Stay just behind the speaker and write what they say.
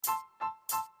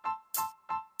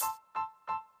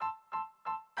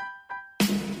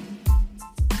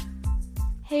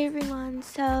Hey everyone,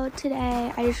 so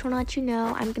today I just want to let you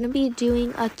know I'm going to be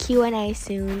doing a Q&A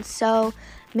soon, so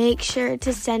make sure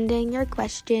to send in your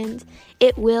questions.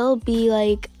 It will be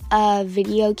like a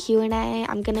video Q&A.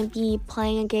 I'm going to be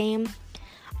playing a game.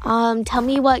 Tell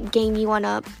me what game you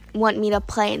want me to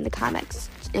play in the comments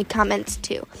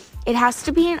too. It has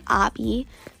to be an obby,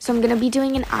 so I'm going to be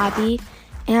doing an obby,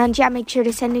 and yeah, make sure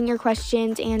to send in your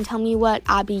questions and tell me what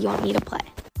obby you want me to play.